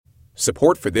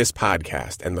Support for this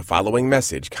podcast and the following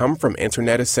message come from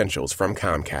Internet Essentials from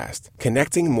Comcast,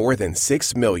 connecting more than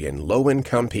 6 million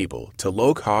low-income people to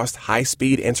low-cost,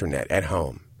 high-speed internet at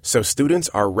home. So students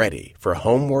are ready for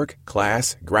homework,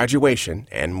 class, graduation,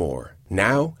 and more.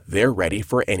 Now they're ready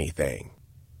for anything.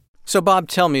 So, Bob,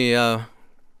 tell me,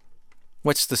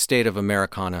 what's the state of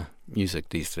Americana music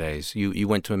these days? You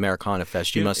went to Americana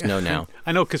Fest. You must know now.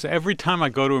 I know, because every time I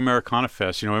go to Americana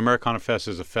Fest, Americana Fest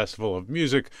is a festival of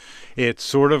music. It's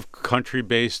sort of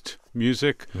country-based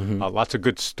music, lots of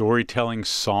good storytelling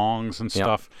songs and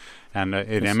stuff. And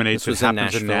it happens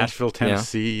in Nashville,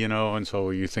 Tennessee, and so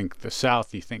you think the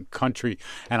South, you think country.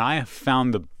 And I have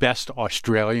found the best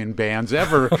Australian bands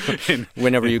ever.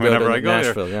 Whenever I go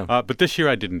Nashville, there. But this year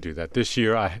I didn't do that. This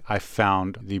year I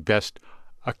found the best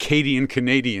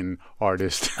Acadian-Canadian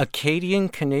artist.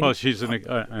 Acadian-Canadian? Well, she's an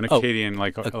Acadian,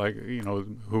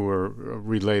 who are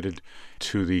related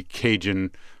to the Cajun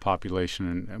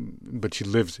population, but she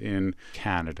lives in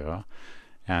Canada,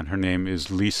 and her name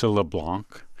is Lisa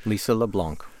LeBlanc. Lisa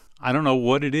LeBlanc. I don't know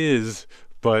what it is,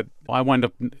 but I wind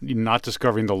up not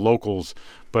discovering the locals,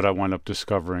 but I wind up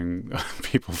discovering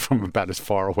people from about as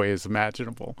far away as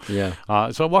imaginable. Yeah.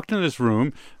 So I walked into this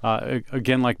room.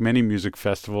 Again, like many music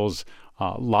festivals,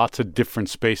 lots of different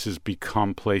spaces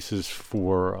become places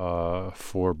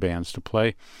for bands to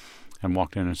play. And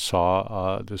walked in and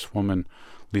saw this woman,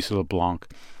 Lisa LeBlanc.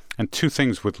 And two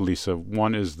things with Lisa.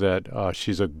 One is that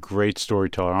she's a great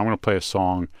storyteller. I'm going to play a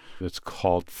song that's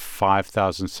called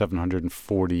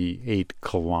 5,748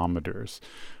 Kilometers.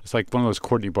 It's like one of those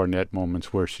Courtney Barnett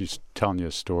moments where she's telling you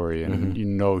a story and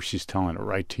she's telling it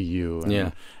right to you.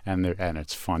 And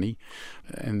it's funny.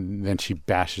 And then she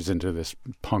bashes into this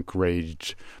punk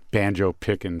rage banjo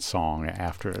picking song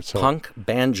after it. So, punk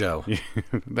banjo.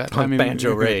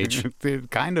 Banjo rage.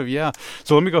 Kind of, yeah.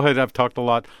 So let me go ahead. I've talked a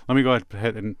lot. Let me go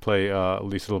ahead and play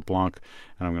Lisa LeBlanc,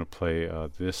 and I'm going to play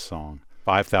this song,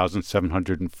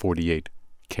 5,748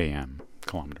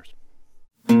 kilometers.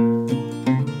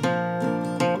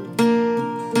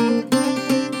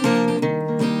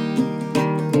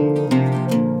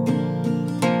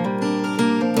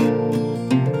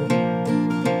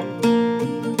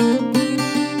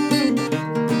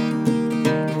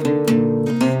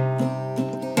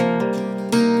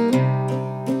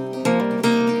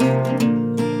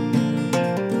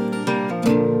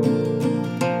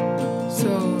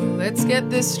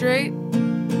 Straight,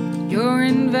 you're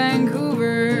in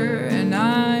Vancouver and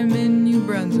I'm in New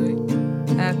Brunswick.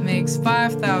 That makes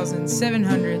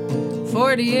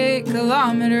 5,748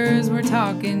 kilometers. We're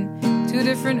talking 2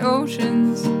 different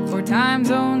oceans, 4 time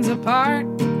zones apart,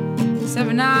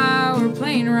 7-hour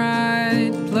plane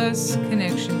ride plus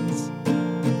connections,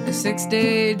 a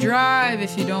 6-day drive.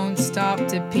 If you don't stop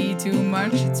to pee too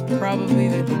much, it's probably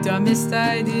the dumbest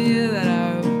idea that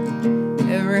I've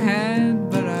ever had.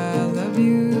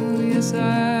 Yes,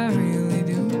 I really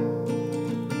do.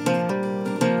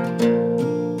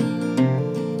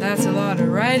 That's a lot of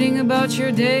writing about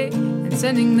your day and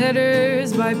sending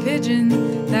letters by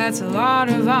pigeon. That's a lot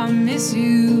of I miss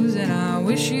yous and I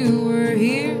wish you were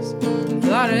here. A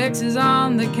lot of X's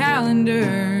on the calendar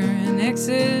and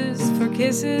X's for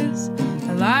kisses.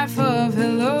 A life of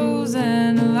hellos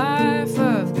and a life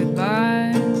of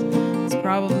goodbyes. It's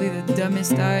probably the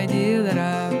dumbest idea that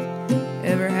I've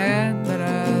ever had, but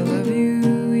I love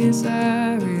you, yes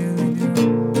I really do.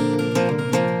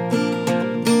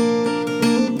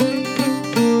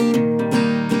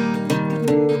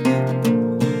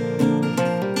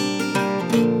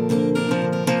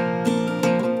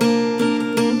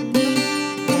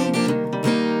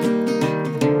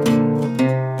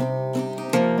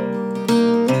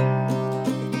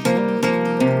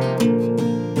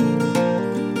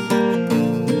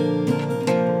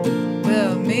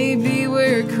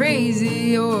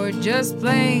 Just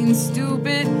plain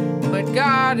stupid, but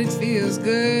God, it feels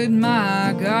good.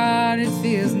 My God, it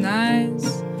feels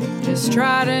nice. Just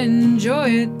try to enjoy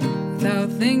it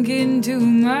without thinking too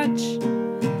much.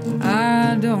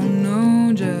 I don't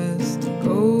know, just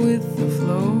go with the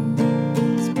flow.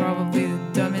 It's probably the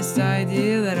dumbest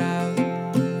idea that I've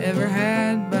ever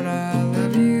had, but I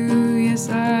love you, yes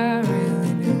I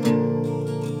really do.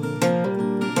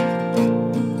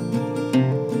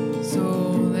 So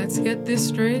let's get this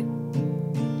straight.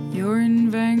 You're in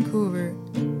Vancouver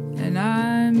and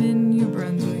I'm in New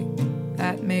Brunswick.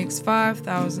 That makes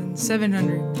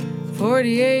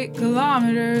 5,748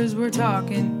 kilometers. We're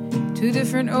talking 2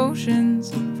 different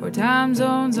oceans, 4 time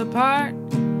zones apart,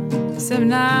 a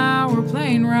 7-hour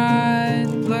plane ride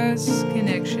plus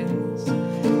connections,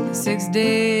 a A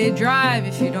 6-day drive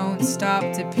if you don't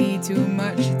stop to pee too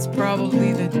much. It's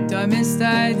probably the dumbest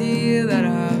idea that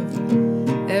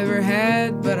I've ever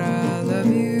had, but I love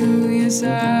you, yes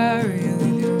I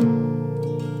really do.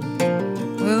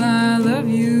 Well, I love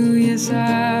you, yes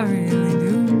I really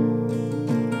do.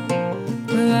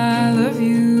 Well, I love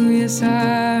you, yes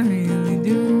I really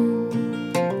do.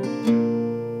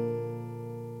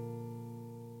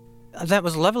 That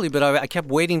was lovely, but I kept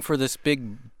waiting for this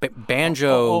big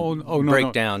banjo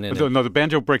breakdown. No, the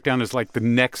banjo breakdown is like the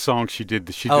next song she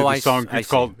did. She did the song. It's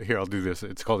called, here, I'll do this.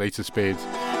 It's called Ace of Spades.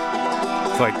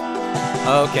 It's like...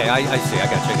 Okay, I see. I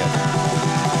got you.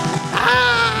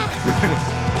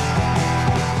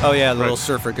 Ah! Oh, yeah, the little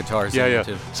surfer guitars. Yeah.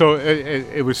 Too. So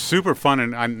it was super fun,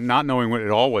 and I'm not knowing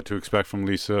at all what to expect from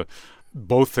Lisa.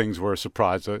 Both things were a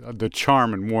surprise. The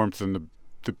charm and warmth and the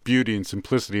beauty and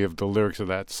simplicity of the lyrics of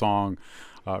that song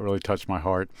really touched my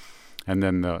heart. And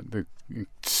then the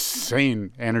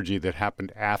insane energy that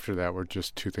happened after that were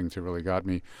just two things that really got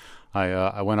me.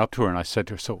 I went up to her and I said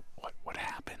to her, so what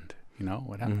happened? You know,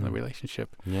 what happened in the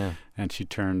relationship? Yeah. And she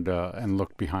turned and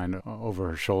looked behind over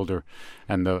her shoulder,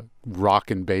 and the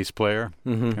rock and bass player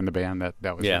in the band, that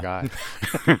was the guy.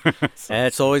 And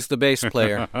it's always the bass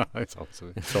player. It's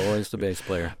always the bass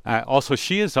player. Also,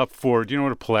 she is up for, do you know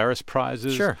what a Polaris Prize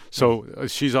is? Sure. So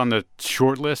she's on the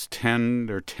short list, 10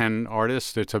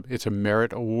 artists. It's a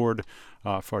merit award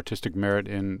for artistic merit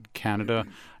in Canada.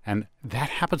 And that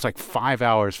happens like 5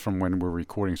 hours from when we're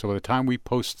recording. So by the time we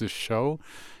post this show,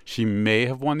 she may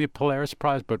have won the Polaris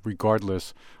Prize, but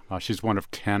regardless, she's one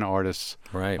of 10 artists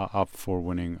up for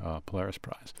winning Polaris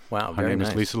Prize. Wow, Her name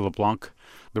is Lisa LeBlanc.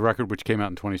 The record, which came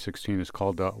out in 2016, is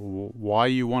called Why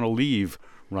You Want to Leave,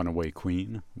 Runaway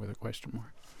Queen, with a question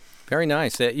mark. Very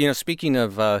nice. Speaking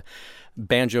of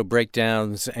banjo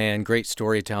breakdowns and great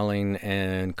storytelling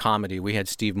and comedy, we had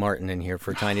Steve Martin in here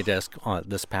for Tiny Desk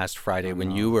this past Friday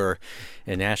when you were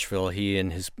in Nashville. He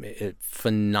and his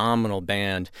phenomenal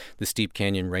band, the Steep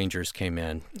Canyon Rangers, came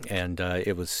in, and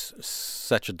it was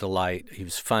such a delight. He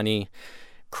was funny,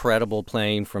 credible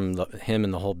playing from him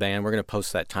and the whole band. We're going to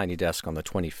post that Tiny Desk on the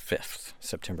 25th,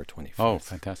 September 25th. Oh,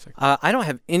 fantastic. I don't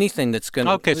have anything that's going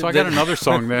to... Okay, so I got another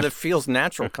song there. that feels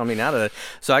natural coming out of it.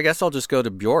 So I guess I'll just go to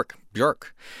Björk.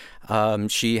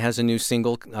 She has a new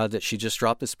single that she just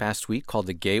dropped this past week called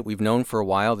The Gate. We've known for a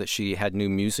while that she had new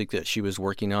music that she was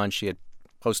working on. She had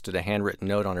posted a handwritten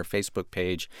note on her Facebook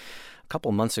page a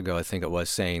couple months ago, I think it was,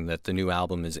 saying that the new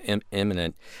album is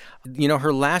imminent. You know,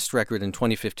 her last record in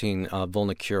 2015,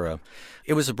 Volnicura,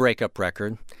 it was a breakup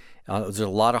record. There was a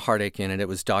lot of heartache in it. It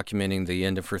was documenting the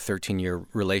end of her 13-year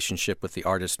relationship with the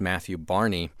artist Matthew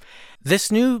Barney.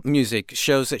 This new music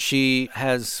shows that she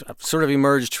has sort of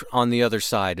emerged on the other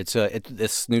side.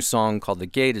 This new song called The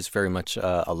Gate is very much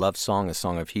a love song, a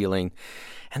song of healing.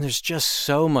 And there's just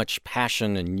so much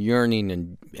passion and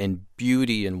yearning and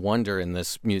beauty and wonder in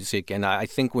this music. And I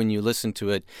think when you listen to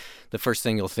it, the first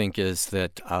thing you'll think is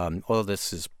that,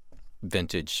 this is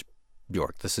vintage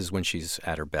Björk. This is when she's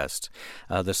at her best.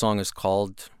 The song is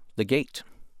called The Gate.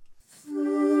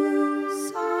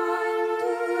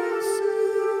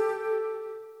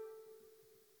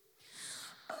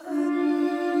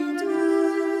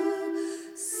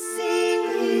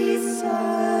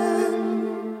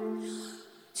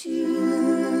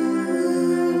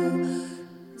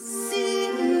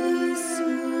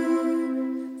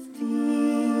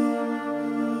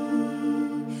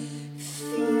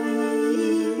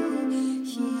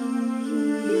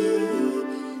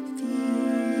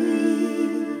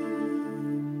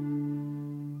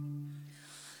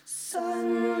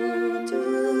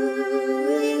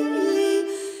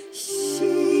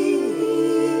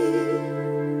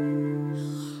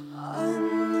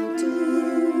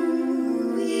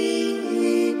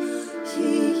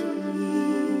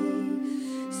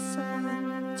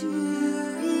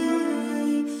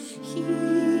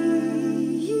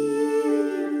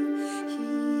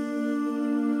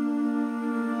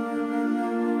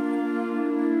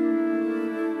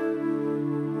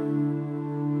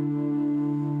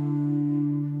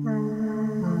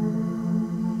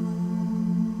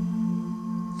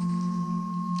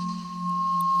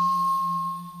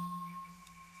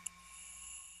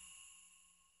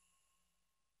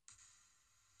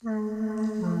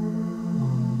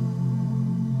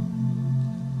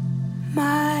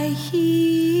 My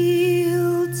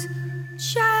healed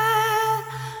child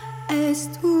is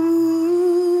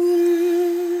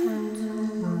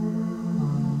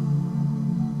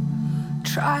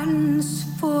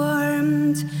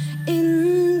transformed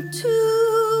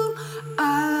into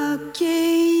a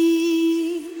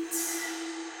gate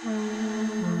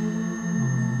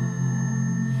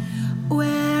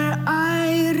where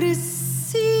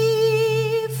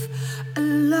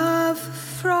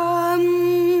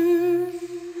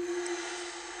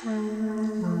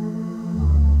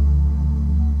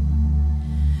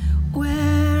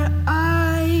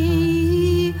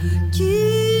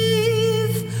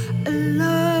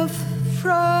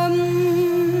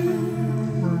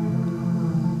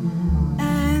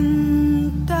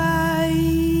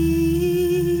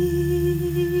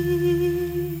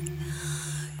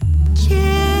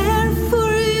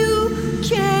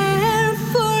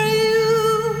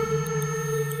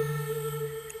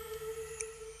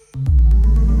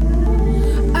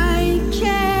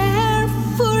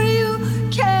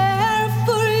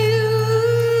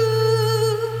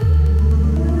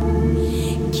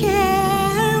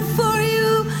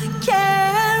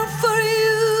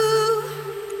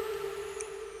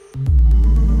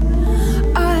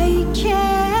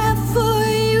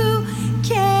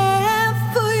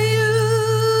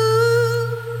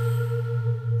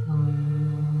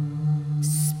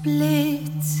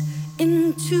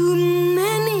too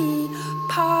many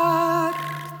parts.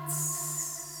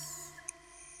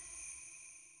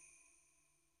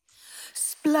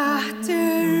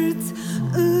 Splattered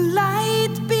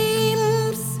light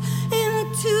beams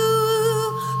into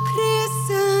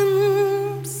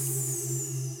prisms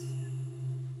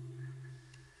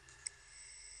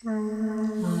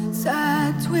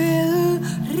that will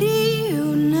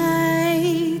reunite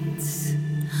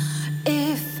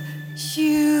if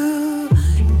you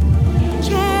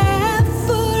care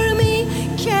for me,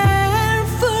 care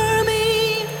for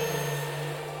me.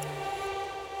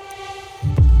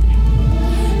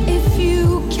 If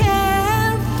you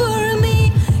care for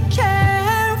me,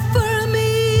 care for me.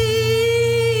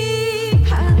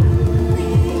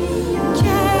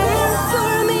 Care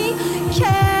for me,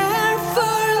 care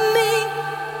for me.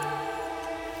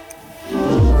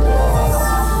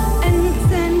 And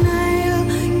then I'll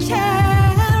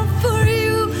care for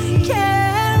you,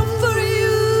 care for you.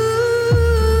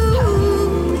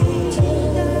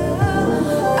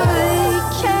 I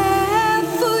care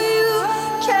for you,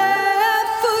 care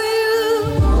for you.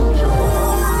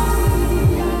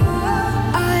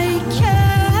 I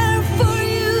care for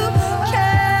you,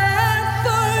 care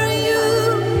for you.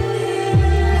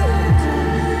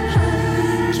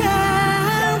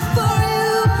 Care for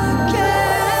you,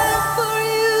 care for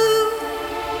you.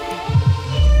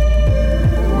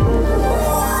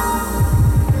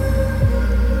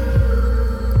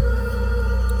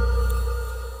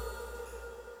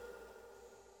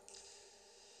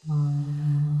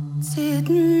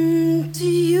 Didn't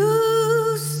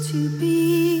used to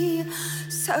be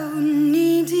so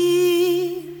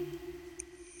needy.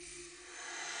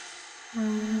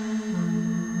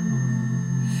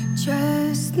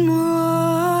 Just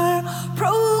more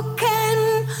broken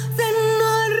than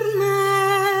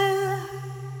normal.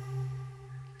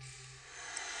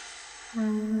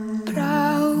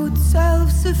 Proud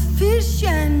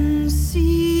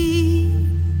self-sufficiency.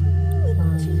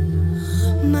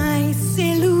 My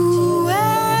silhouette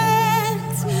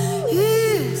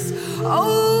is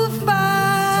oval.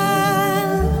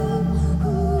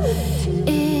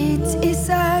 It is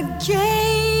a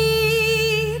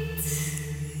gate.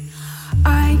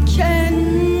 I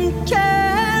can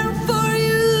care for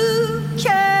you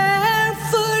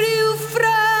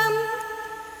from.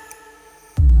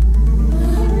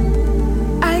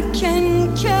 I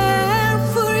can care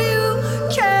for you,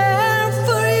 care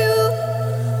for you.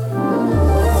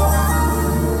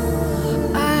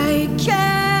 I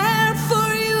care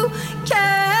for you,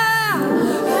 care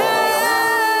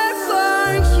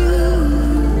for you.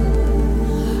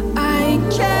 I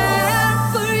care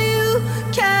for you,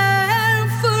 care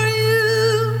for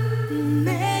you.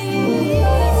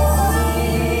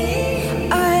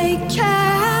 I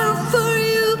care for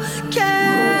you,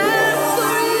 care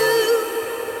for you.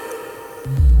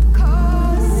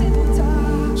 'Cause it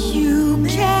does. You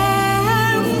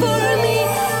care for me,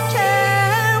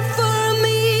 care for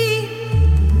me.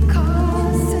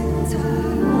 'Cause it does.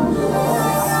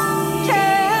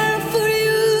 Care for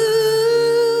you.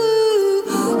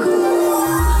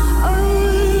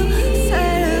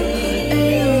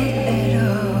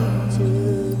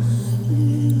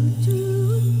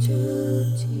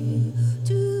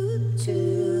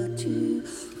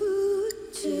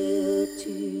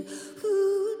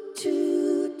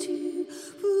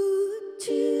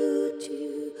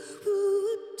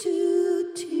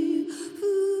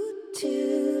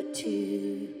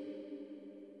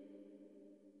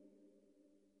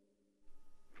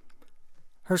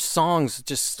 Her songs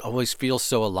just always feel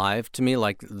so alive to me,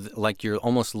 like you're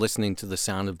almost listening to the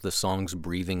sound of the songs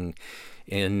breathing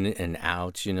in and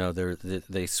out. You know,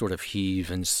 they sort of heave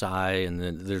and sigh, and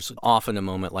then there's often a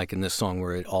moment like in this song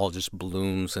where it all just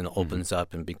blooms and opens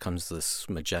up and becomes this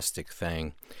majestic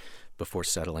thing before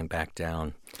settling back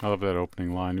down. I love that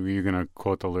opening line. Were you going to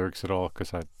quote the lyrics at all?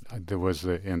 Because there was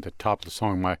in the top of the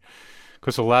song,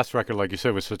 because the last record, like you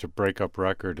said, was such a breakup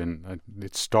record, and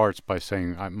it starts by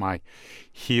saying, my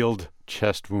healed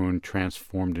chest wound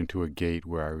transformed into a gate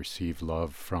where I receive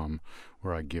love from,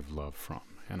 where I give love from,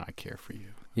 and I care for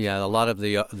you. Yeah, a lot of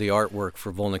the artwork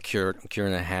for Volna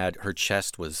Kierna had, her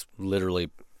chest was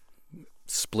literally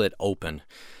split open,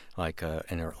 like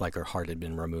her heart had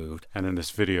been removed. And in this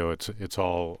video, it's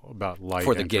all about light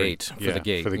for the entering. gate. For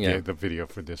the gate. The video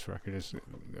for this record is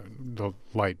the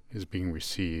light is being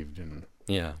received, and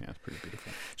it's pretty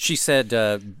beautiful. She said,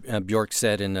 Björk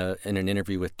said in an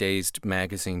interview with Dazed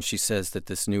magazine, she says that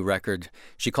this new record,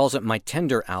 she calls it my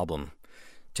tender album.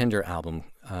 Tinder album.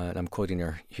 And I'm quoting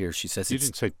her here. She says You it's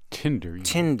didn't say Tinder.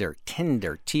 Tinder,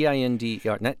 Tinder,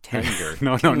 not Tender.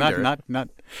 No, Tinder. not.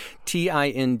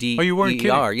 Tinder. Oh, you weren't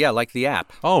kidding. Yeah, like the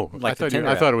app. Oh, like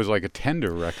I thought it was like a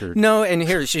Tender record. No, and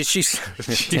here she's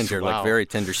tender, wow. like very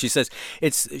tender. She says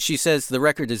the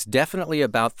record is definitely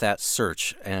about that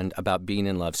search and about being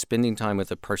in love. Spending time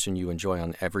with a person you enjoy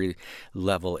on every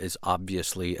level is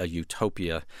obviously a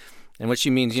utopia. And what she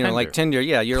means, like Tinder,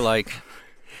 yeah,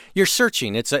 you're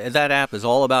searching. That app is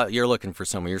all about you're looking for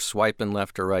someone. You're swiping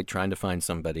left or right, trying to find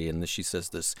somebody. And she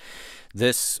says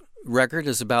this record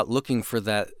is about looking for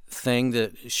that thing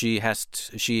that she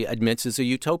admits is a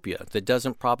utopia that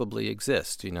doesn't probably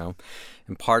exist. And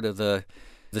part of the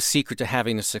secret to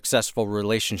having a successful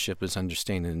relationship is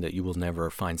understanding that you will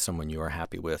never find someone you are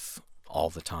happy with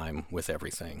all the time, with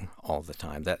everything all the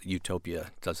time. That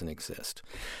utopia doesn't exist.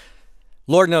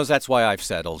 Lord knows that's why I've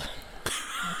settled.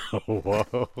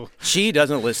 Whoa. She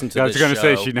doesn't listen to this show. I was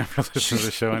going to say she never listens to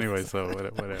the show anyway, so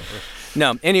whatever.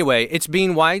 No, anyway, it's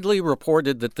being widely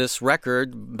reported that this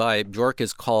record by Björk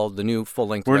is called, the new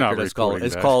full-length record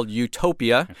is called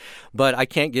Utopia, but I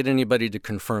can't get anybody to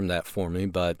confirm that for me,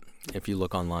 but if you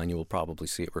look online, you will probably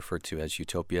see it referred to as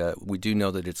Utopia. We do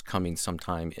know that it's coming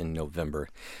sometime in November,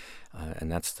 and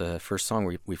that's the first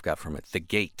song we've got from it, The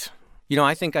Gate.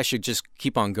 I think I should just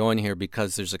keep on going here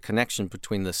because there's a connection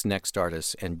between this next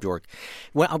artist and Björk.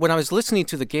 When I was listening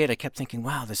to The Gate, I kept thinking,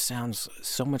 wow, this sounds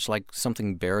so much like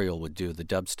something Burial would do, the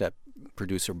dubstep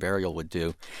producer Burial would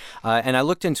do. And I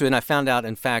looked into it and I found out,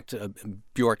 in fact,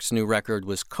 Björk's new record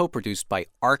was co-produced by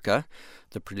Arca,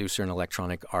 the producer and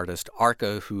electronic artist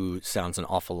Arca, who sounds an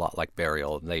awful lot like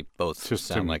Burial. They both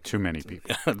sound like too many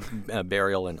people.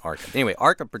 Burial and Arca. Anyway,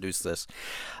 Arca produced this.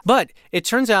 But it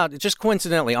turns out, just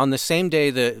coincidentally, on the same day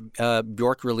that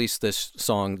Björk released this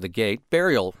song, The Gate,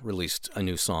 Burial released a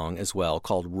new song as well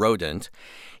called Rodent.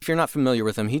 If you're not familiar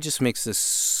with him, he just makes this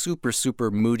super, super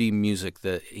moody music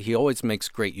that he always makes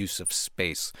great use of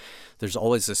space. There's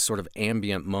always this sort of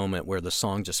ambient moment where the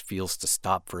song just feels to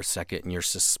stop for a second and you're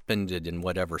suspended in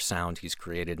whatever sound he's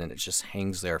created, and it just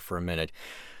hangs there for a minute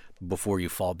before you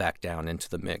fall back down into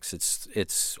the mix.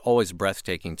 It's always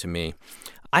breathtaking to me.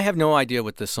 I have no idea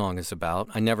what this song is about.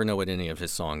 I never know what any of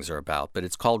his songs are about, but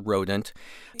it's called Rodent.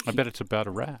 I bet it's about a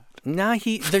rat. No,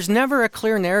 there's never a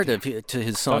clear narrative to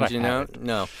his songs,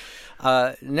 No.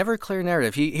 Never a clear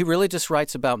narrative. He really just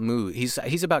writes about mood.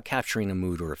 He's about capturing a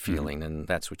mood or a feeling, and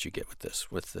that's what you get with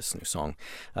this new song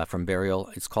from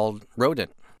Burial. It's called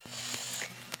Rodent.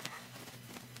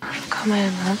 Come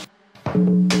in, love.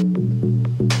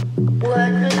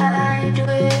 What will I do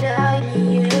without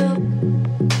you?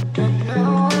 Don't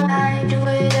know what I do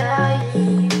without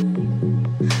you.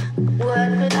 What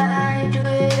will I do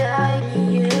without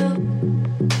you?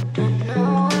 Don't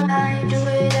know what I do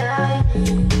without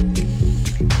you.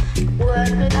 What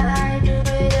will I do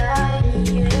without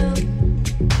you?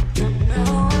 Don't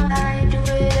know what I do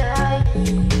without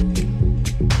you.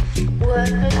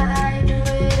 What will I do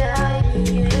without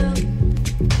you?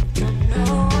 Don't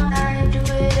know what I do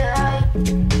without you.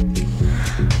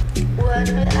 What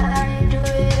will I do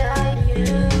without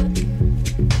you?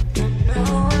 Don't know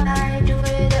what I do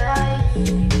without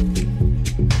you.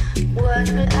 What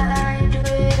will I do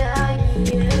without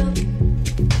you?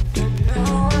 Don't know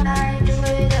what I do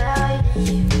without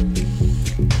you.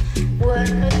 What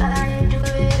will I do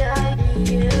without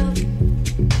you?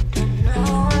 Don't know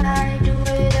what I do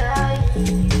without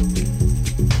you.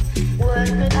 What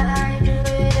will I do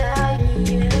without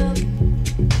you?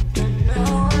 Don't know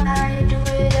what I do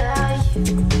without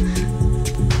you.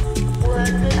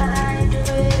 What will I do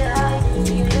without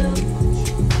you?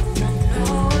 Don't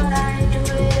know what I do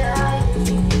without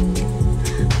you.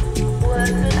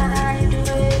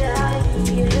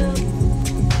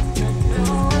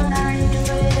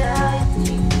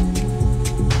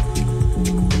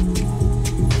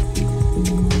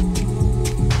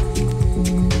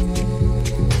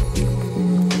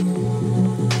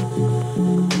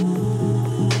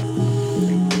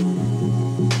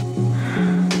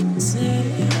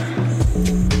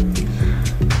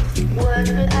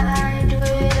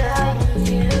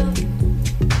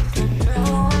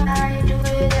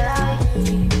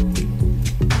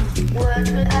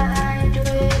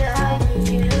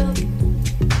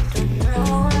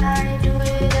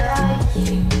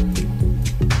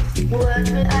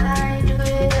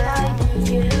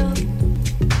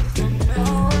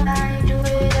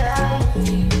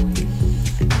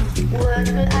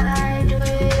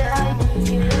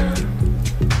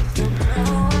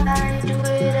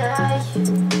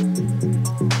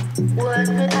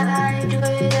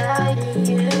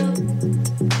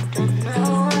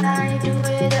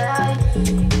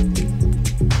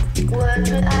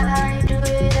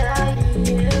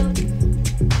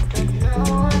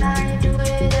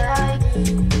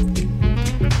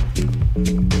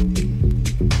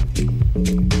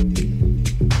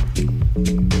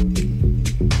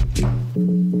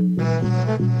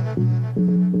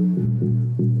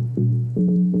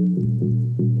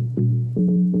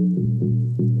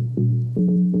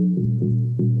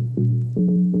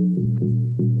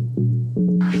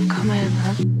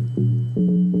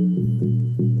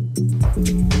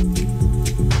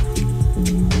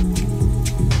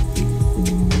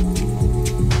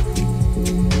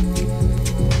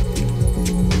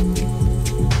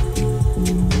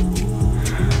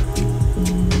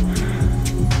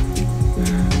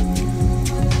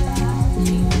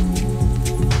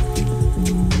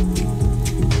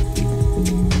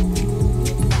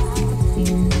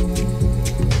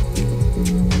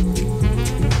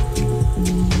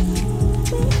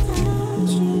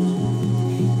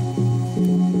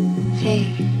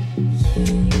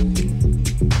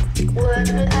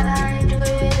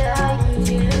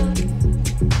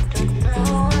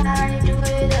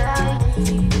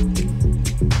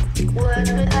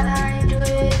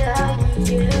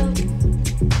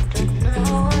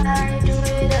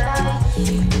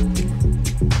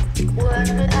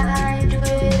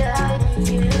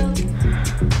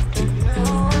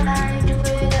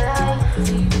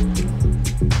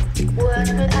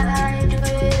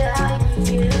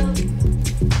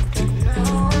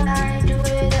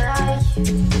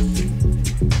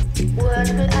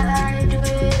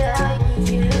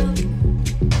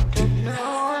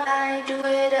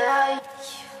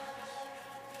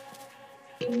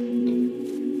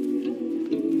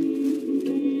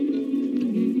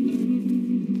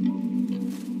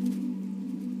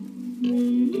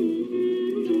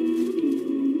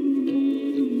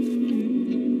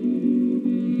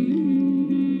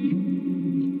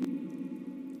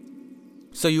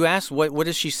 So you asked what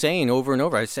is she saying over and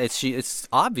over? I said it's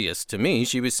obvious to me.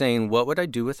 She was saying, "What would I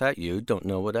do without you? Don't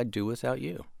know what I'd do without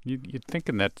you." You'd think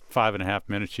in that 5.5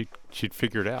 minutes she'd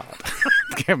figure it out.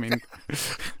 I mean,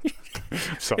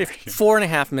 sorry.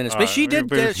 4.5 minutes, but she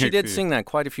did sing that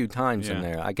quite a few times in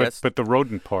there. I guess. But the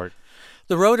rodent part.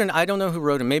 The rodent, I don't know who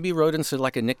wrote it. Maybe rodent's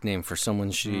like a nickname for someone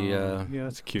that's a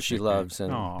cute she nickname. loves,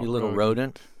 and you little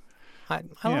rodent. I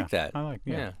like that. I like,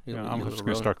 yeah. I'm just rodent.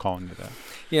 going to start calling you that.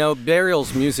 You know,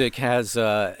 Burial's music has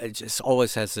it just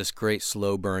always has this great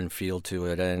slow burn feel to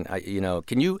it, and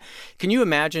can you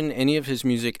imagine any of his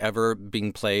music ever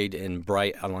being played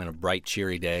on a bright,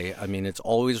 cheery day? I mean, it's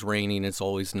always raining, it's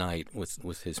always night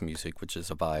with his music, which is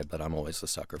a vibe that I'm always a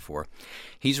sucker for.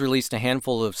 He's released a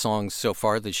handful of songs so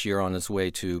far this year on his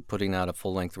way to putting out a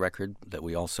full-length record that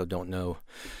we also don't know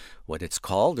what it's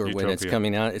called or Utopia. when it's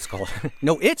coming out. It's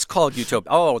called Utopia.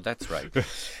 Oh, that's right.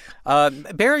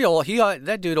 Burial,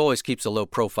 that dude always keeps a low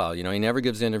profile. You know, he never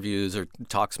gives interviews or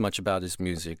talks much about his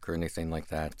music or anything like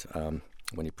that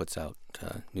when he puts out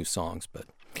new songs. But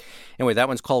anyway, that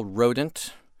one's called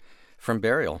Rodent from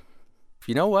Burial.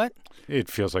 You know what? It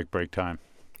feels like break time.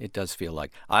 It does feel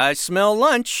like. I smell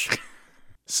lunch.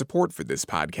 Support for this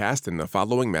podcast and the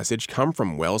following message come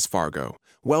from Wells Fargo.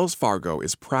 Wells Fargo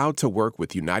is proud to work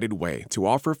with United Way to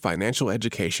offer financial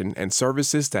education and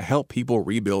services to help people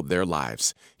rebuild their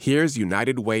lives. Here's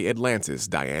United Way Atlanta's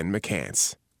Diane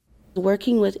McCants.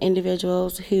 Working with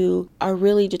individuals who are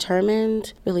really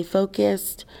determined, really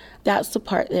focused, that's the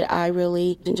part that I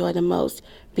really enjoy the most,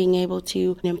 being able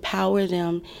to empower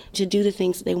them to do the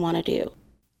things that they want to do.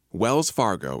 Wells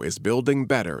Fargo is building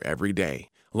better every day.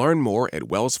 Learn more at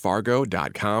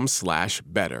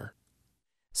wellsfargo.com/better.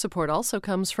 Support also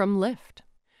comes from Lyft,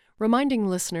 reminding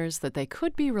listeners that they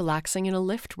could be relaxing in a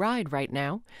Lyft ride right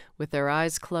now, with their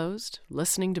eyes closed,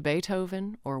 listening to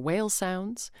Beethoven or whale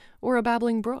sounds, or a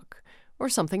babbling brook, or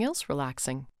something else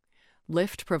relaxing.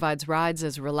 Lyft provides rides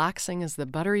as relaxing as the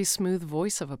buttery smooth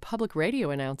voice of a public radio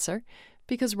announcer,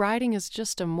 because riding is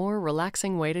just a more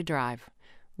relaxing way to drive.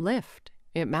 Lyft,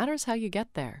 it matters how you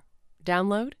get there.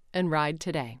 Download and ride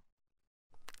today.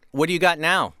 What do you got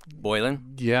now,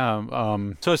 Boylan? Yeah,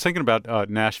 so I was thinking about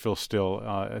Nashville still.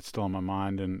 It's still on my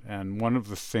mind. And one of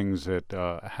the things that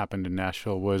happened in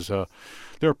Nashville was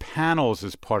there are panels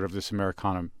as part of this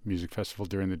Americana Music Festival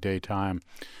during the daytime.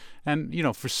 And, you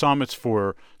know, for some, it's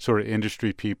for sort of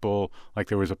industry people. Like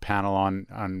there was a panel on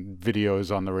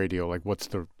videos on the radio, like what's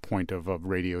the point of a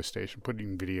radio station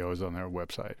putting videos on their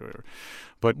website or whatever.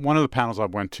 But one of the panels I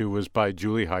went to was by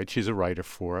Julie Height. She's a writer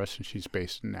for us, and she's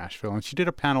based in Nashville. And she did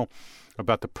a panel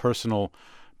about the personal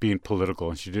being political,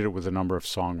 and she did it with a number of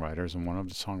songwriters. And one of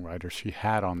the songwriters she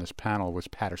had on this panel was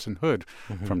Patterson Hood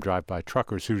from Drive-By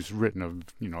Truckers, who's written of,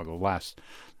 you know, the last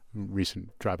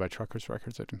recent Drive-By Truckers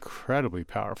records, an incredibly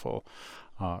powerful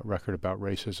record about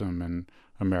racism in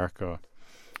America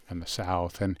and the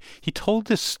South. And he told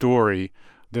this story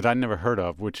that I'd never heard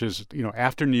of, which is, you know,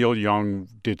 after Neil Young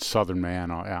did Southern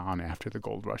Man on After the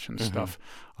Gold Rush and stuff,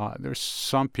 there's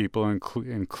some people,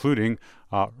 including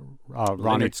Lynyrd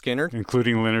Skynyrd?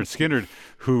 including Lynyrd Skynyrd,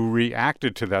 who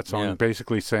reacted to that song,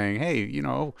 basically saying, hey, you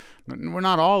know, we're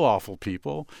not all awful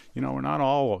people. You know, we're not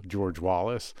all George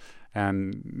Wallace.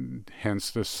 And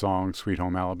hence this song, Sweet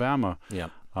Home Alabama,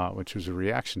 which was a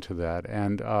reaction to that.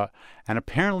 And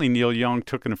apparently Neil Young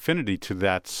took an affinity to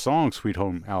that song, Sweet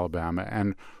Home Alabama,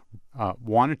 and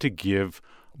wanted to give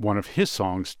one of his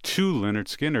songs to Lynyrd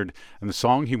Skynyrd. And the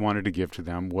song he wanted to give to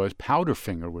them was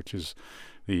Powderfinger, which is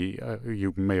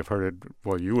you may have heard it,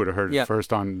 well, you would have heard it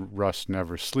first on Rust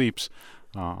Never Sleeps,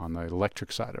 on the electric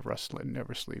side of Rust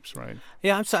Never Sleeps, right?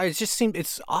 Yeah, I'm sorry.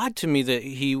 It's odd to me that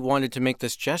he wanted to make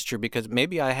this gesture, because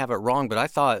maybe I have it wrong, but I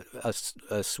thought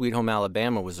a Sweet Home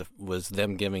Alabama was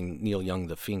them giving Neil Young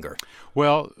the finger.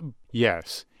 Well,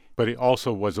 yes, but it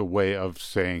also was a way of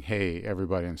saying, hey,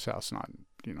 everybody in the South's not,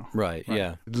 you know. Right,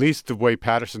 yeah. At least the way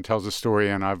Patterson tells the story,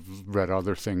 and I've read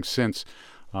other things since,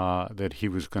 that he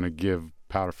was going to give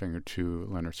Powderfinger to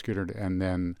Lynyrd Skynyrd, and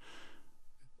then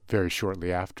very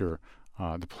shortly after,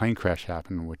 the plane crash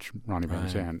happened in which Ronnie Van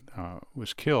Zant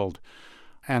was killed.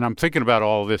 And I'm thinking about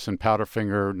all of this in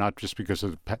Powderfinger, not just because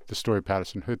of the story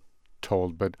Patterson Hood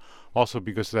told, but also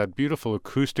because of that beautiful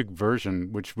acoustic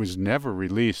version, which was never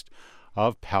released,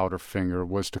 of Powderfinger,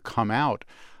 was to come out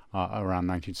around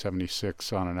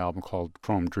 1976 on an album called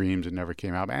Chrome Dreams. It never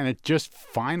came out, and it just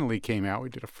finally came out. We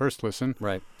did a first listen.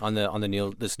 Right, on the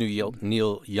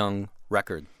Neil Young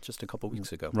record just a couple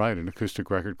weeks ago. Right, an acoustic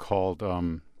record called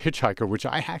Hitchhiker, which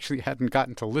I actually hadn't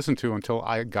gotten to listen to until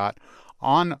I got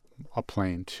on a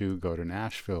plane to go to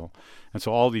Nashville. And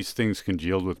so all these things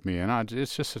congealed with me, and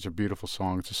it's just such a beautiful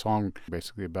song. It's a song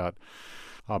basically about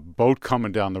a boat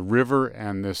coming down the river,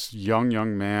 and this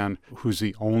young man who's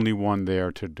the only one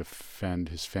there to defend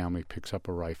his family picks up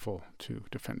a rifle to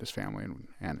defend his family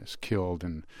and is killed.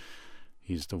 And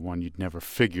he's the one you'd never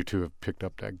figure to have picked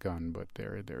up that gun, but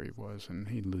there he was, and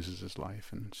he loses his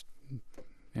life. And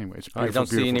anyway, it's beautiful. I don't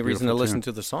see any reason to listen tune.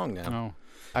 to the song now. No,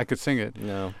 I could sing it.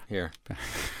 No, here.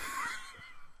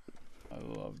 I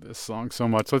love this song so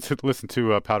much. Let's listen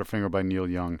to Powderfinger by Neil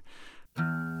Young.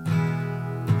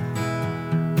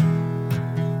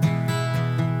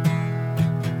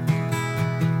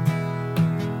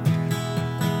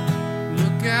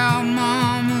 Look out,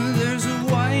 Mama, there's a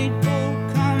white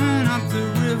boat coming up the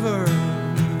river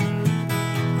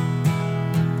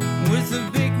with a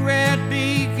big red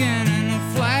beacon and a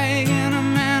flag and a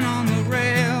man on the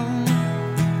rail.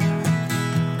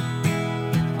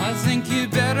 I think you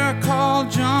better call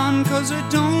John, 'cause it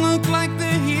don't look like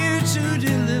they're here to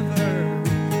deliver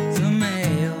the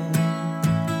mail,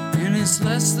 and it's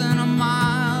less than a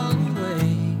mile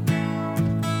away.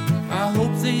 I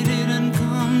hope they didn't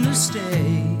come to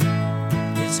stay.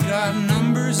 It's got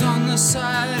numbers on the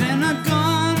side and a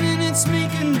gun, and it's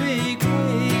making big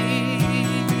waves.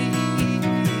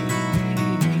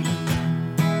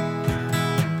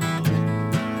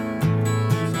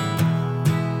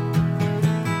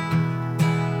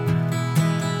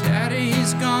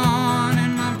 Daddy's gone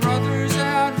and my brother's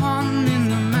out hunting in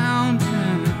the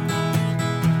mountain.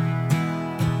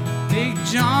 Big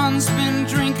John's been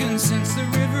drinking since the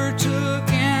river took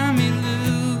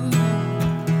Emmylou.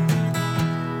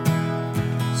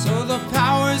 So the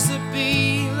powers that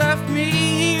be left me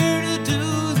here to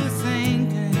do the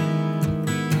thinking.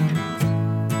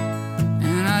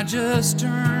 And I just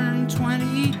turned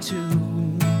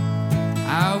 22.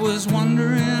 I was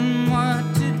wondering what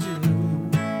to do.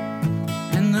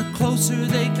 And the closer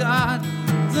they got,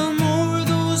 the more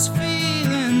those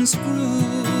feelings grew.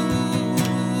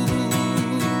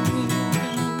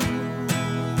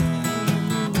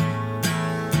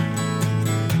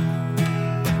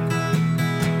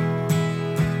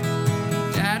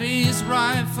 Daddy's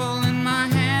rifle in my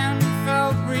hand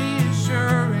felt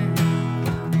reassuring.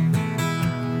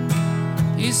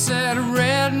 He said,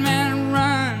 "Red man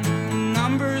run," the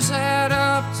numbers add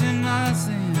up to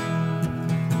nothing.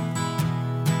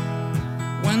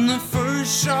 When the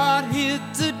first shot hit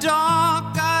the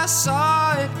dock, I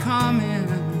saw it coming.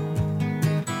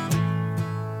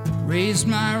 Raised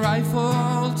my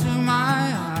rifle to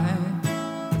my eye,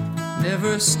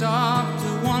 never stopped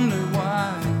to wonder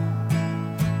why.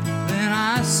 Then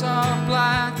I saw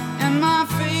black and my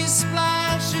face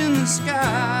splash in the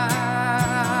sky.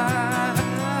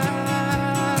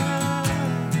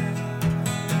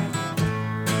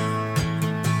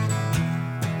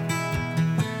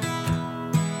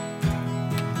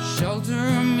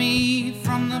 Shelter me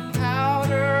from the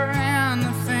powder and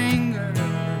the finger.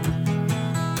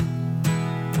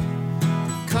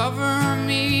 Cover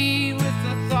me with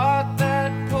the thought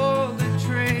that pulled the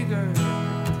trigger.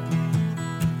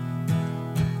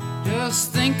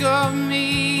 Just think of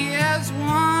me as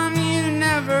one you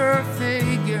never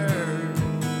figured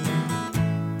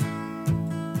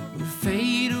would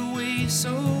fade away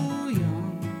so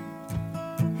young,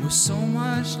 with so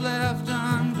much left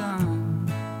undone.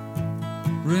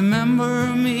 Remember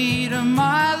me to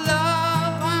my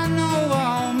love, I know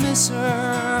I'll miss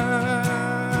her.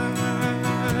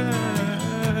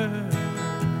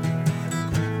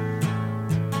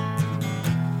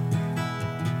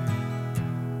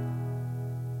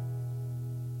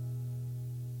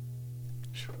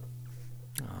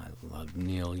 I love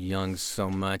Neil Young so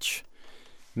much.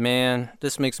 Man,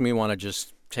 this makes me want to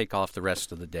just take off the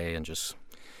rest of the day and just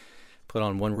put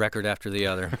on one record after the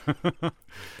other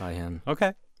by him.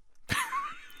 Okay.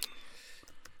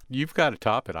 You've got to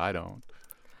top it. I don't.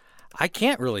 I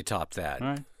can't really top that. All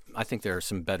right. I think there are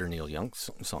some better Neil Young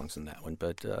songs than that one.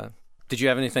 But did you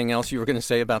have anything else you were going to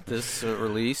say about this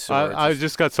release? I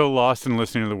just got so lost in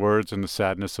listening to the words and the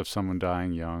sadness of someone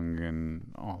dying young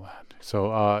and all that.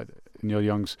 So Neil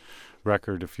Young's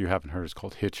record, if you haven't heard, is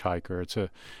called Hitchhiker. It's an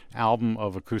album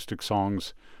of acoustic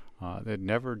songs that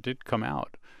never did come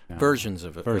out. Versions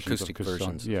of it, acoustic versions.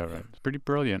 Songs. Yeah, right. It's pretty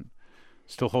brilliant.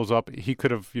 Still holds up. He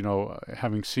could have,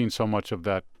 having seen so much of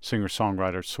that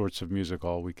singer-songwriter sorts of music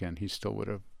all weekend, he still would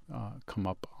have come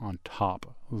up on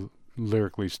top,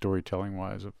 lyrically,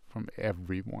 storytelling-wise, from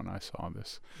everyone I saw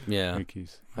this. Yeah. week.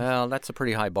 Well, that's a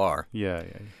pretty high bar. Yeah.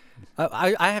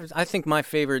 I think my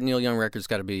favorite Neil Young record's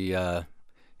got to be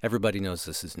Everybody Knows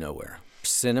This Is Nowhere.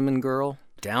 Cinnamon Girl,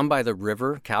 Down by the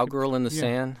River, Cowgirl in the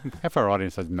Sand. Half our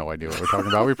audience has no idea what we're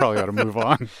talking about. We probably ought to move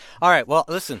on. All right, well,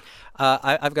 listen,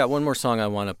 I've got one more song I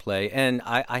want to play, and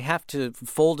I have to,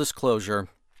 full disclosure.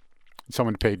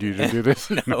 Someone paid you to do this?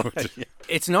 No.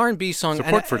 It's an R&B song.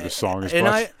 Support for this song is and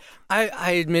plus.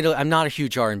 I admit I'm not a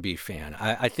huge R&B fan.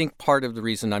 I think part of the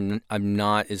reason I'm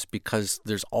not is because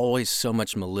there's always so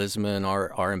much melisma in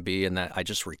R&B, and that I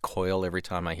just recoil every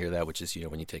time I hear that, which is,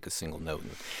 when you take a single note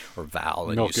or vowel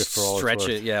and Milk you it for all it's stretch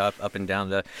worth. it up and down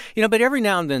but every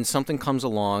now and then something comes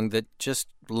along that just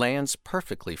lands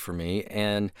perfectly for me.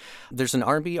 And there's an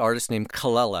R&B artist named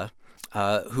Kelela,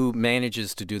 who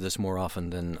manages to do this more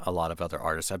often than a lot of other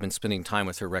artists. I've been spending time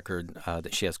with her record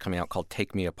that she has coming out called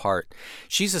Take Me Apart.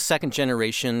 She's a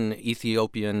second-generation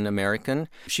Ethiopian American.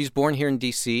 She's born here in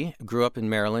D.C., grew up in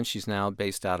Maryland. She's now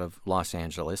based out of Los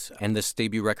Angeles. And this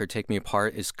debut record, Take Me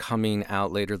Apart, is coming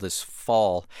out later this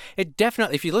fall. It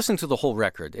definitely, if you listen to the whole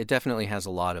record, it definitely has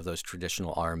a lot of those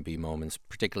traditional R&B moments,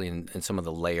 particularly in some of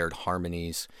the layered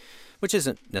harmonies, which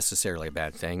isn't necessarily a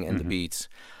bad thing, and the beats.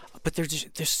 But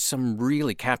there's some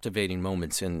really captivating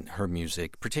moments in her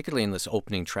music, particularly in this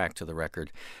opening track to the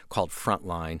record called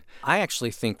Frontline. I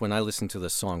actually think when I listen to the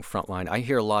song Frontline, I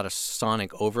hear a lot of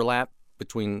sonic overlap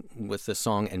with this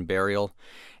song and Burial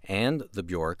and the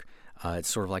Björk. It's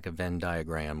sort of like a Venn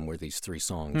diagram where these three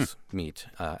songs meet.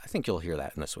 I think you'll hear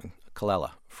that in this one.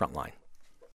 Kelela, Frontline.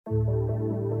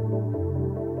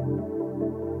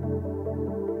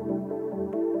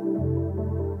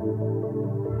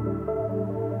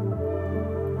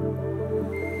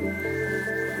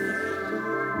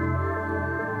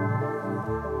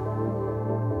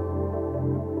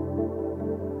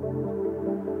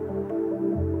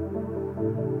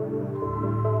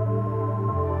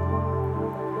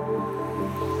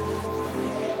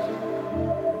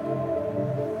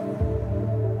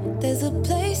 There's a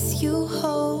place you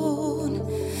hold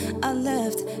I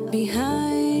left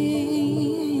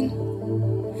behind.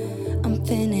 I'm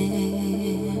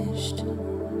finished.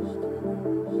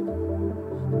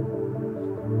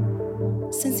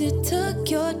 Since you took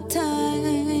your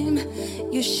time,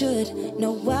 you should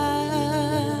know why.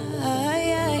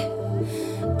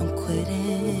 I'm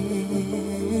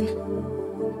quitting.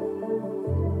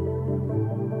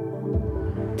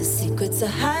 The secrets I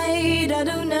hide, I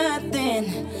do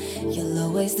nothing. You'll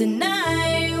always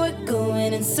deny we're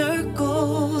going in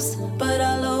circles, but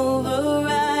I'll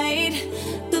override.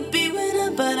 Could be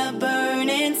winner, but I burn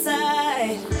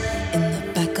inside. In the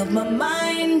back of my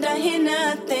mind, I hear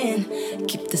nothing.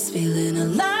 Keep this feeling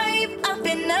alive, I've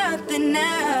been nothing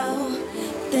now.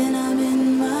 Then I'm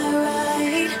in my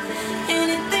right.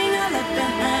 Anything I left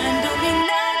behind don't mean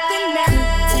nothing now.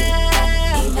 Take it back,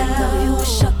 even though you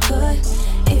wish I could.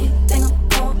 Everything I'm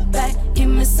going back, you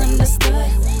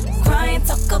misunderstood. Crying,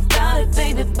 talk about it,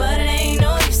 baby, but it ain't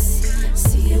no use.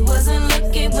 See, it wasn't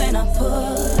looking when I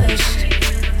pushed.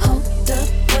 Hold up,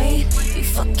 wait, you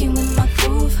fucking with my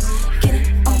groove. Get it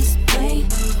on display,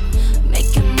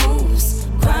 making moves.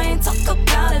 Crying, talk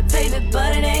about it, baby,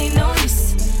 but it ain't no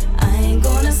use. I ain't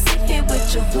gonna sit here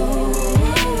with your rules.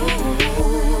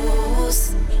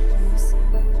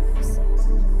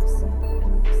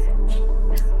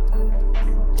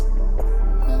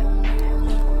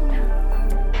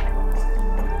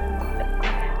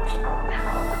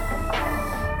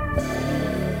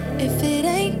 If it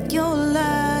ain't your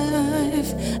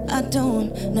life, I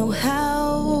don't know how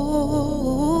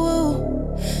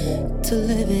to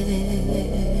live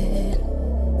it.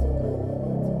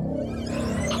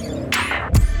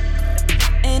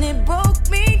 And it broke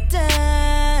me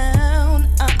down,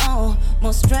 I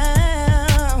almost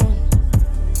drowned.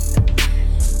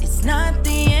 It's not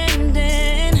the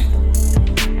ending.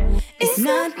 It's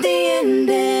not the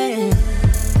ending.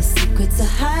 The secrets I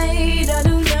hide, I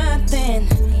do nothing.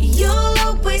 You'll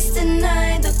always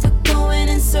deny that we're going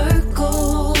in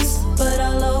circles, but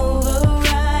I'll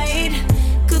override.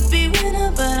 Could be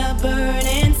winner, but I burn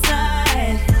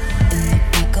inside. In the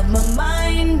back of my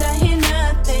mind, I hear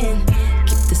nothing.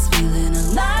 Keep this feeling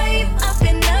alive, I've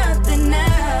been nothing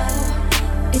now.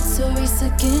 It's a race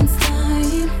against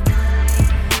time.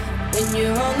 When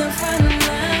you're on the front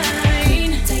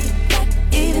line, take it back,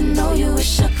 even though you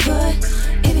wish I could.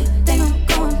 Everything I'm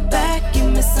going back, you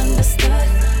misunderstood.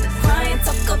 Crying,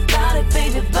 talk about it,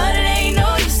 baby, but it ain't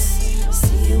no use.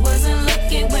 See, you wasn't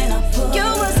looking when I pushed. You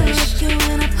wasn't looking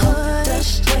when I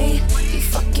pushed. Wait, you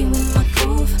fucking with my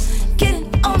groove. Get it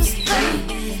on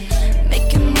display,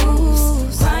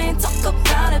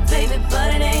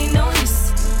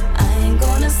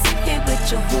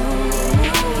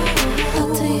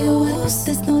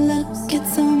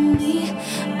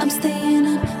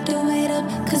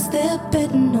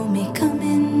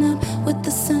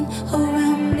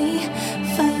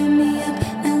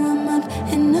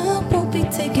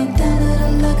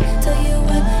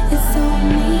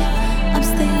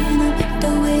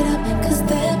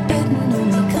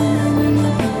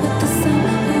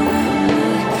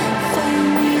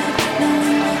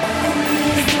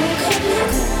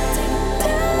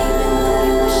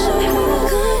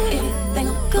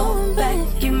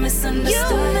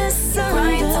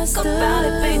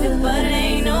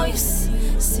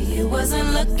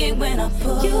 when I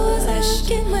push. You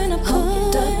like it when I push.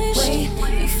 Hold up,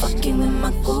 wait, you fucking with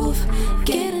my groove.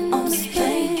 Getting on this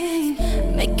plane,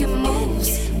 making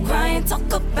moves. Crying,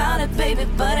 talk about it, baby,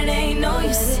 but it ain't no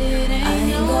use. I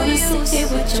ain't gonna sit here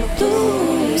with your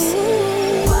blues.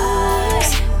 Why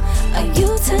are you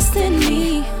testing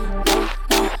me? No,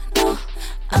 no, no,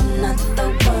 I'm not the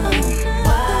one.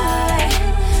 Why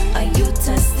are you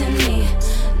testing me?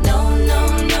 No, no,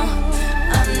 no,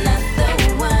 I'm not the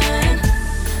one.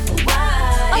 Why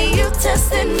are you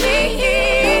testing me?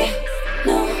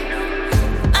 No,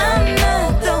 I'm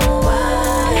not the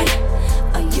one.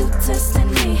 Are you testing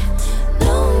me?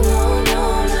 No, no, no,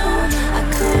 no, I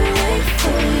couldn't wait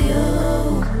for you.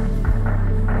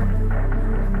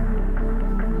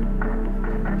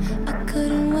 I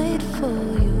couldn't wait for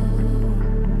you.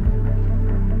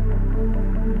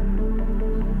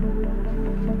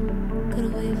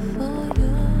 Couldn't wait for you.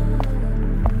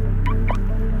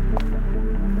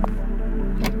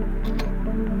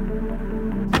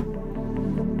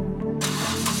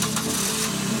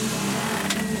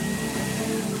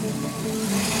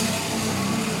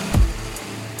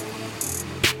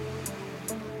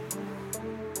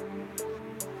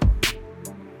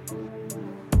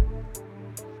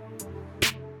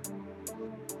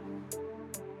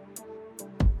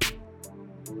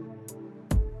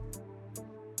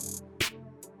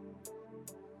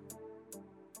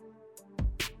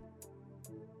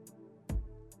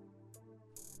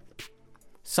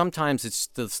 Sometimes it's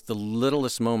the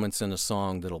littlest moments in a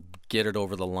song that'll get it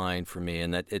over the line for me,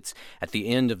 and that it's at the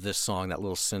end of this song, that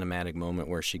little cinematic moment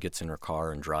where she gets in her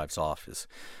car and drives off is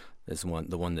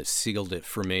the one that sealed it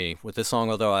for me with this song,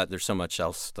 although there's so much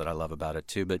else that I love about it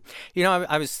too. But, you know,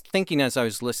 I was thinking as I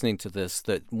was listening to this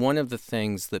that one of the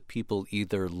things that people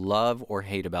either love or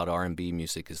hate about R&B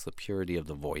music is the purity of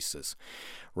the voices,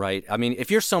 right? I mean,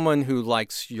 if you're someone who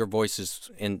likes your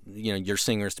voices and, you know, your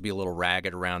singers to be a little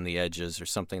ragged around the edges or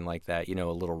something like that, you know,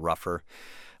 a little rougher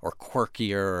or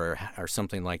quirkier or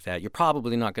something like that, you're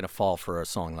probably not going to fall for a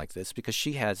song like this because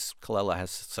Kelela has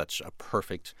such a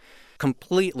perfect,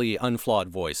 completely unflawed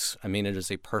voice. I mean, it is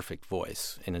a perfect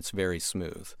voice, and it's very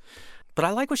smooth. But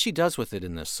I like what she does with it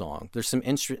in this song. There's some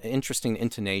interesting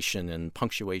intonation and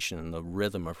punctuation in the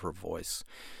rhythm of her voice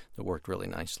that worked really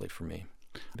nicely for me.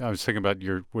 I was thinking about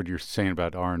what you're saying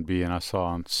about R&B, and I saw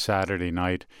on Saturday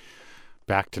night,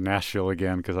 back to Nashville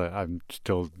again, because I'm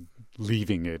still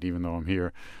leaving it, even though I'm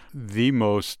here, the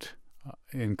most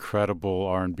incredible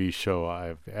R&B show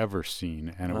I've ever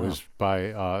seen, and it was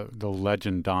by the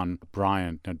legend Don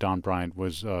Bryant. Now, Don Bryant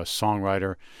was a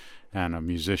songwriter and a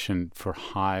musician for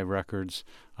High Records.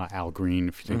 Al Green,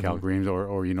 if you think Al Green,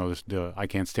 or you know the I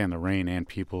Can't Stand the Rain, Ann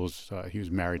Peoples. He was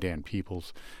married to Ann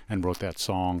Peoples and wrote that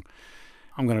song.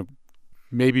 I'm gonna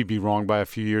maybe be wrong by a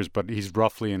few years, but he's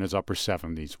roughly in his upper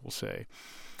 70s, we'll say.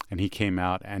 And he came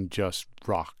out and just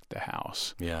rocked the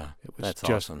house. Yeah, it was that's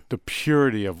just awesome. The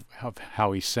purity of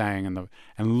how he sang and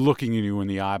looking at you in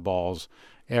the eyeballs.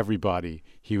 Everybody,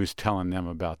 he was telling them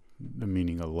about the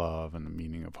meaning of love and the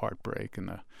meaning of heartbreak and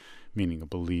the meaning of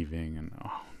believing. And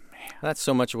oh man, that's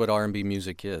so much of what R&B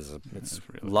music is. It's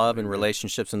really love and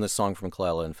relationships. And this song from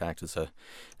Kelela, in fact, is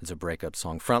a breakup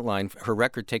song. Frontline, her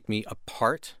record "Take Me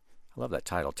Apart." I love that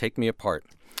title, "Take Me Apart."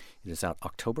 It is out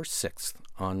October 6th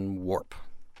on Warp.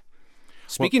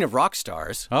 Speaking of rock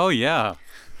stars. Oh, yeah.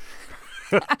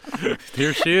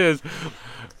 Here she is,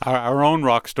 our own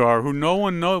rock star, who no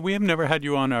one knows. We have never had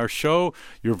you on our show.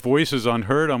 Your voice is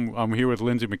unheard. I'm here with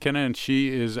Lindsay McKenna, and she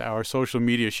is our social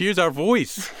media. She is our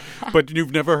voice, but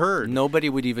you've never heard. Nobody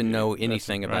would even know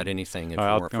anything about anything if it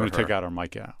weren't for her. I'm going to take out our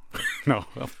mic out. No.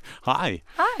 Hi.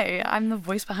 Hi. I'm the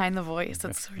voice behind the voice.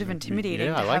 It's sort of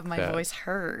intimidating to have my voice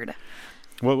heard.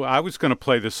 Well, I was going to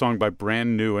play this song by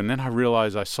Brand New, and then I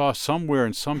realized I saw somewhere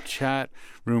in some chat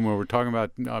room where we're talking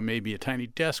about maybe a tiny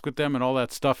desk with them and all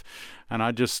that stuff, and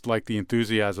I just like the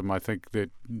enthusiasm I think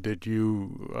that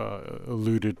you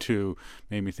alluded to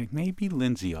made me think maybe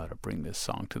Lindsay ought to bring this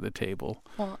song to the table.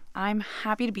 Well, I'm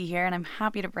happy to be here, and I'm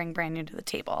happy to bring Brand New to the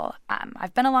table.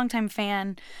 I've been a longtime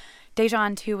fan. Deja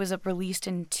On 2 was released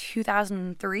in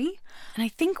 2003. And I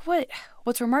think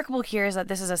what's remarkable here is that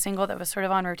this is a single that was sort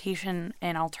of on rotation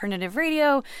in alternative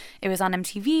radio. It was on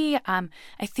MTV.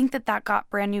 I think that got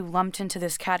Brand New lumped into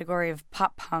this category of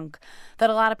pop punk that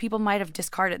a lot of people might have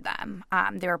discarded them.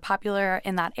 They were popular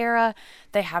in that era.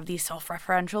 They have these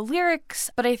self-referential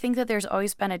lyrics, but I think that there's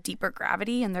always been a deeper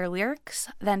gravity in their lyrics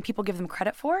than people give them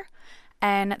credit for.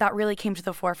 And that really came to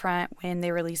the forefront when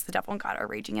they released The Devil and God Are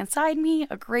Raging Inside Me,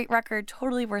 a great record,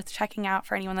 totally worth checking out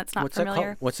for anyone that's not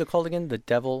familiar. What's it called again? The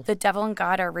Devil and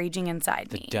God Are Raging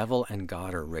Inside Me. The Devil and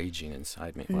God Are Raging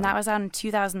Inside Me. Wow. And that was out in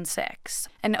 2006.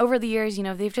 And over the years,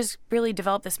 they've just really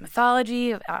developed this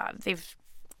mythology. They've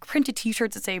printed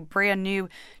T-shirts that say brand new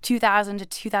 2000 to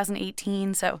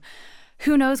 2018. So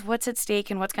who knows what's at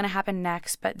stake and what's going to happen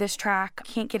next, but this track,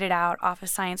 Can't Get It Out, off of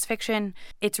Science Fiction,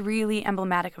 it's really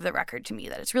emblematic of the record to me,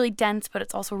 that it's really dense, but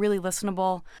it's also really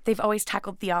listenable. They've always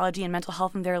tackled theology and mental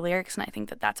health in their lyrics, and I think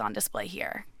that that's on display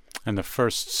here. And the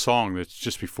first song that's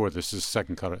just before this is the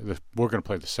second cut. We're going to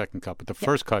play the second cut, but the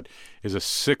first cut is a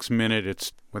 6-minute.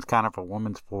 It's with kind of a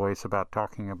woman's voice about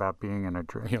talking about being in a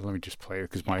dream. Yeah, let me just play it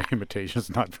because my imitation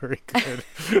is not very good.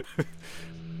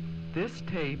 This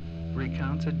tape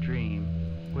recounts a dream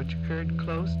which occurred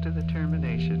close to the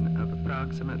termination of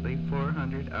approximately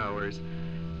 400 hours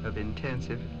of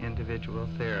intensive individual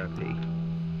therapy.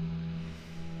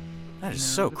 That is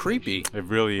so creepy. It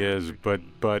really is, but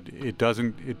it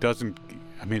doesn't.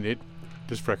 I mean,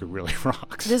 this record really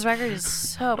rocks. This record is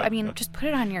so. I mean, just put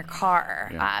it on your car.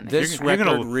 Yeah. This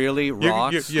record really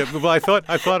rocks. Yeah, well, I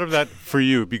thought of that for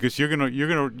you because you're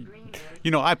gonna.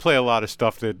 I play a lot of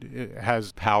stuff that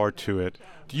has power to it.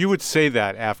 You would say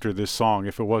that after this song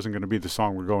if it wasn't going to be the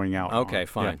song we're going out on. Okay,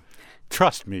 fine. Yeah.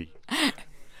 Trust me.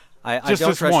 I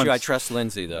don't trust you. I trust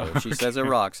Lindsay, though. If she says it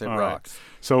rocks, it rocks. Right.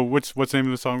 So what's the name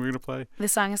of the song we're going to play? The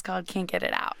song is called Can't Get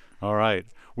It Out. All right.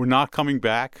 We're not coming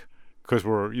back because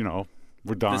we're done.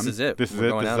 This is it. This is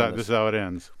it. This is how it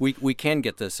ends. We can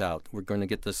get this out. We're going to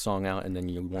get this song out, and then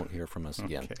you won't hear from us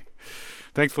again. Okay.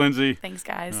 Thanks, Lindsay. Thanks,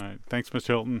 guys. All right. Thanks, Miss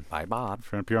Hilton. Bye, Bob.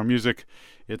 For NPR Music,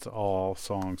 it's All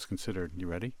Songs Considered. You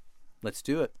ready? Let's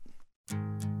do it.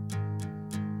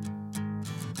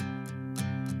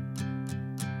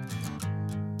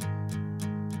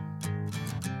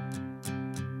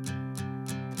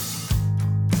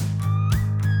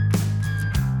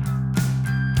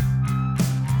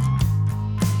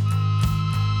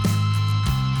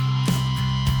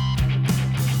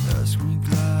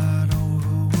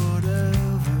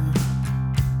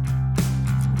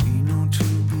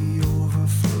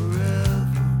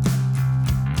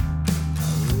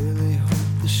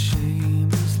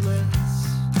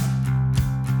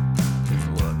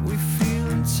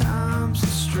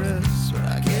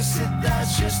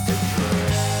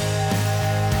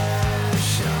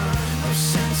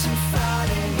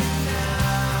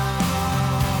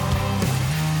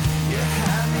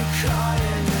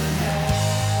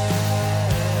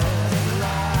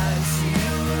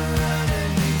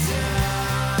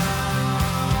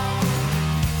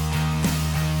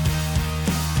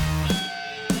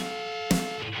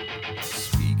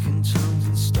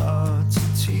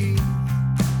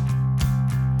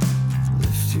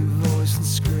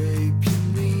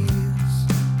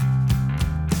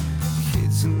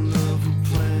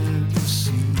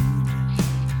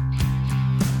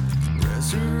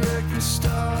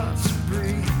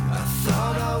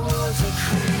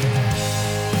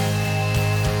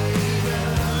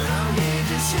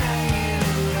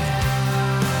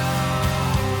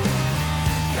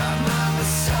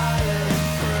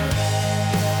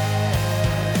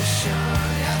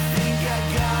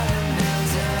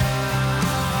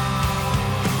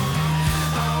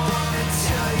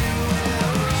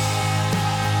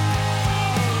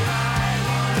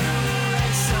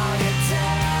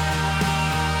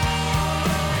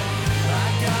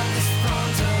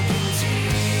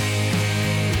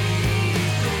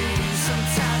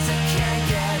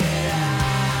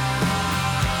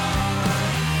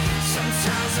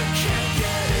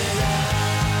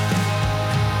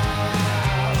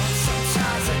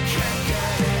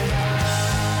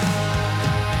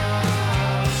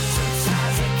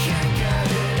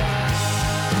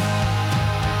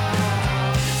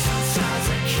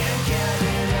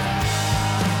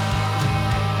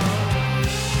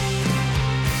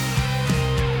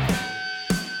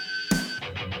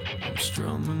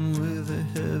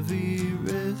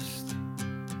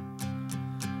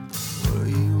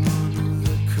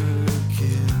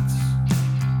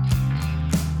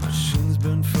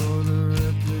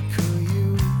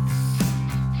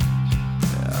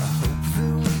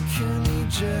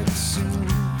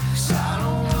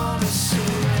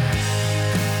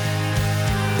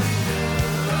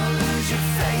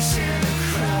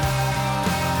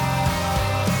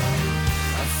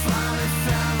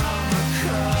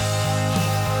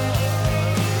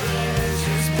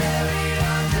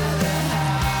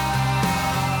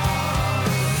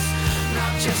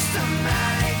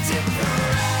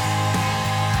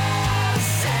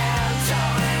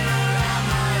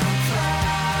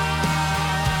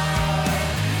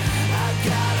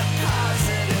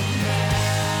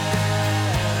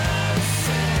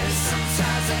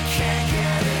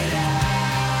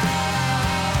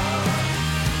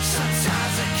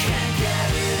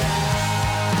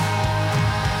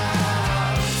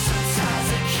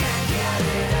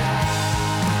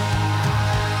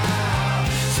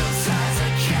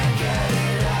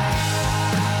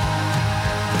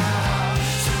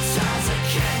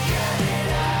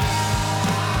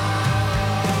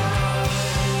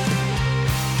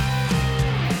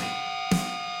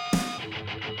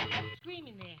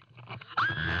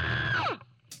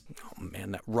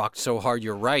 rocked so hard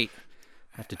you're right.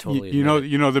 I have to totally you know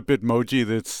the Bitmoji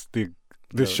that's the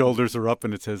shoulders are up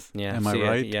and it says, am I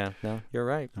right? Yeah, no, you're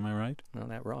right. Am I right? No,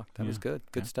 that rocked. That was good.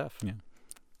 Good stuff. Yeah.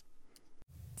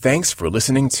 Thanks for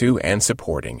listening to and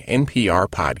supporting NPR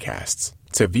podcasts.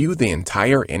 To view the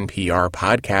entire NPR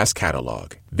podcast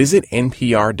catalog, visit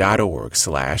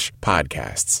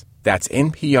npr.org/podcasts. That's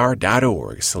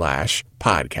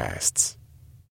npr.org/podcasts.